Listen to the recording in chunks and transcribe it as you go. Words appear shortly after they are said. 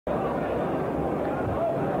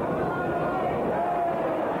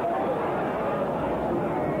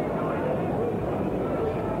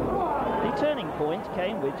turning point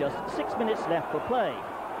came with just 6 minutes left for play.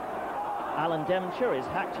 Alan Devonshire is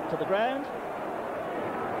hacked to the ground.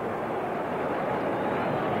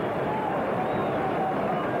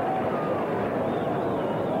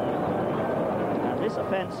 And this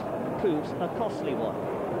offence proves a costly one.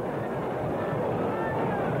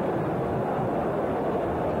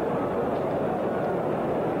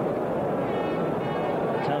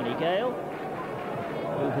 Tony Gale,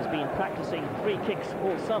 who has been practicing free kicks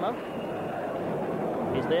all summer,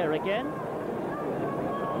 is there again.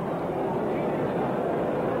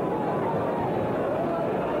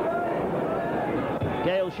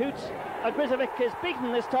 Gale shoots. Agrizovic is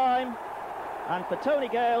beaten this time, and for Tony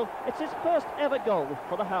Gale, it's his first ever goal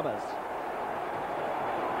for the Hammers.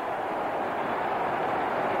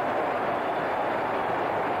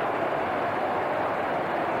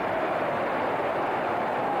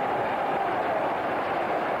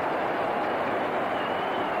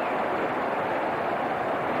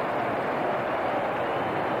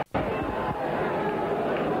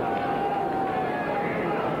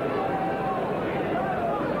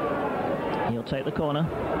 He'll take the corner. And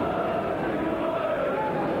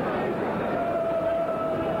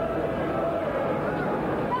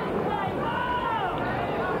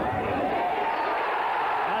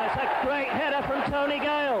it's a great header from Tony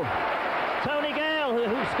Gale. Tony Gale,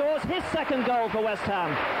 who scores his second goal for West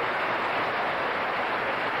Ham.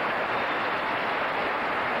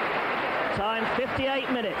 Time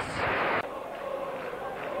 58 minutes.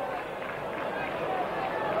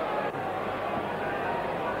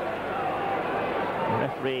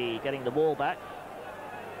 Referee getting the ball back.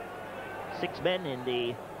 6 men in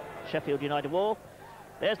the Sheffield United wall.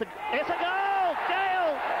 It's a goal!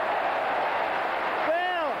 Gale!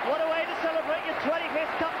 Well, what a way to celebrate your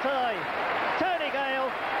 25th cup tie. Tony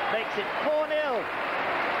Gale makes it 4-0.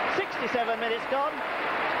 67 minutes gone,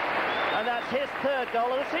 and that's his third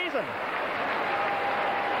goal of the season.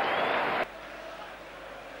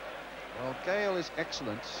 Well, Gale is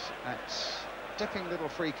excellent at dipping little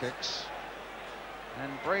free kicks. And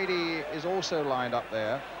Brady is also lined up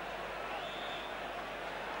there.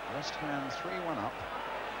 West Ham 3-1 up.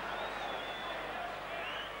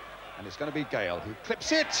 And it's going to be Gale who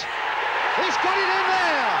clips it. He's got it in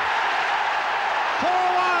there!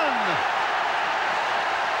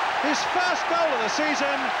 4-1! His first goal of the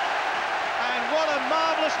season. And what a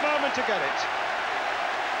marvellous moment to get it.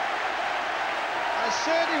 I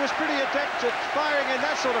said he was pretty adept at firing in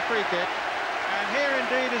that sort of free kick. And here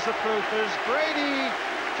indeed is the proof as Brady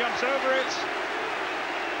jumps over it,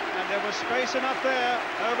 and there was space enough there,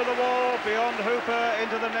 over the wall, beyond Hooper,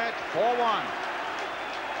 into the net, 4-1.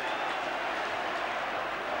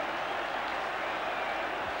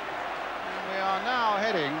 And we are now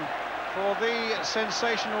heading for the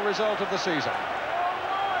sensational result of the season.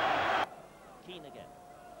 Keane again.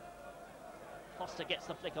 Foster gets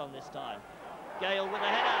the flick on this time. Gale with a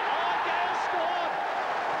header. Oh, Gale scored!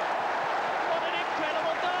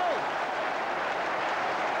 Incredible goal!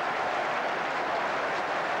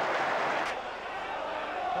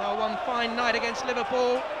 Well, one fine night against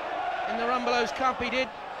Liverpool in the Rumbelows Cup. He did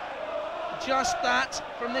just that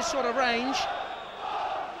from this sort of range.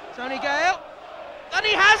 Tony Gale, and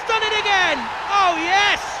he has done it again! Oh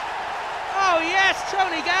yes! Oh yes,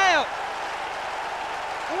 Tony Gale!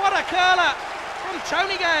 What a curler from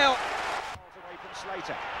Tony Gale! Away from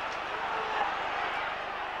Slater.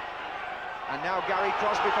 And now Gary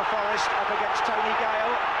Crosby for Forest up against Tony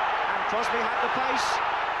Gale, and Crosby had the pace,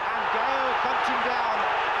 and Gale bumped him down.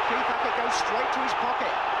 Keith Hackett goes straight to his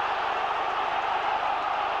pocket.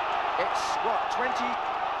 It's, what, 22,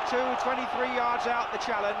 23 yards out the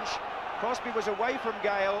challenge. Crosby was away from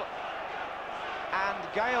Gale, and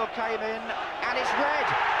Gale came in, and it's red.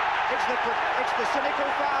 It's the cynical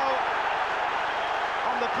foul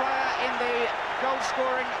on the player in the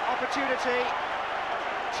goal-scoring opportunity.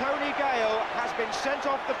 Tony Gale has been sent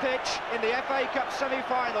off the pitch in the FA Cup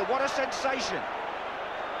semi-final. What a sensation.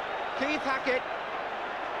 Keith Hackett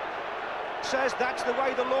says that's the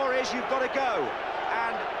way the law is, you've got to go.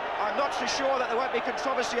 And I'm not so sure that there won't be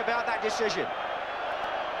controversy about that decision.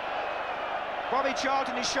 Bobby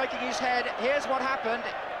Charlton is shaking his head. Here's what happened.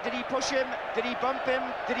 Did he push him? Did he bump him?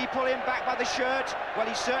 Did he pull him back by the shirt? Well,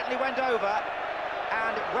 he certainly went over.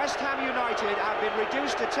 And West Ham United have been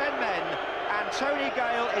reduced to 10 men. And Tony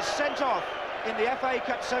Gale is sent off in the FA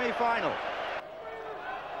Cup semi-final.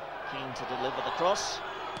 Keen to deliver the cross.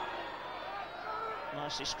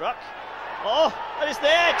 Nicely struck. Oh, and it's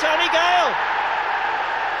there, Tony Gale!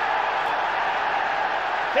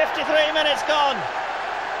 53 minutes gone.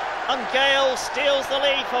 And Gale steals the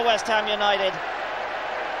lead for West Ham United.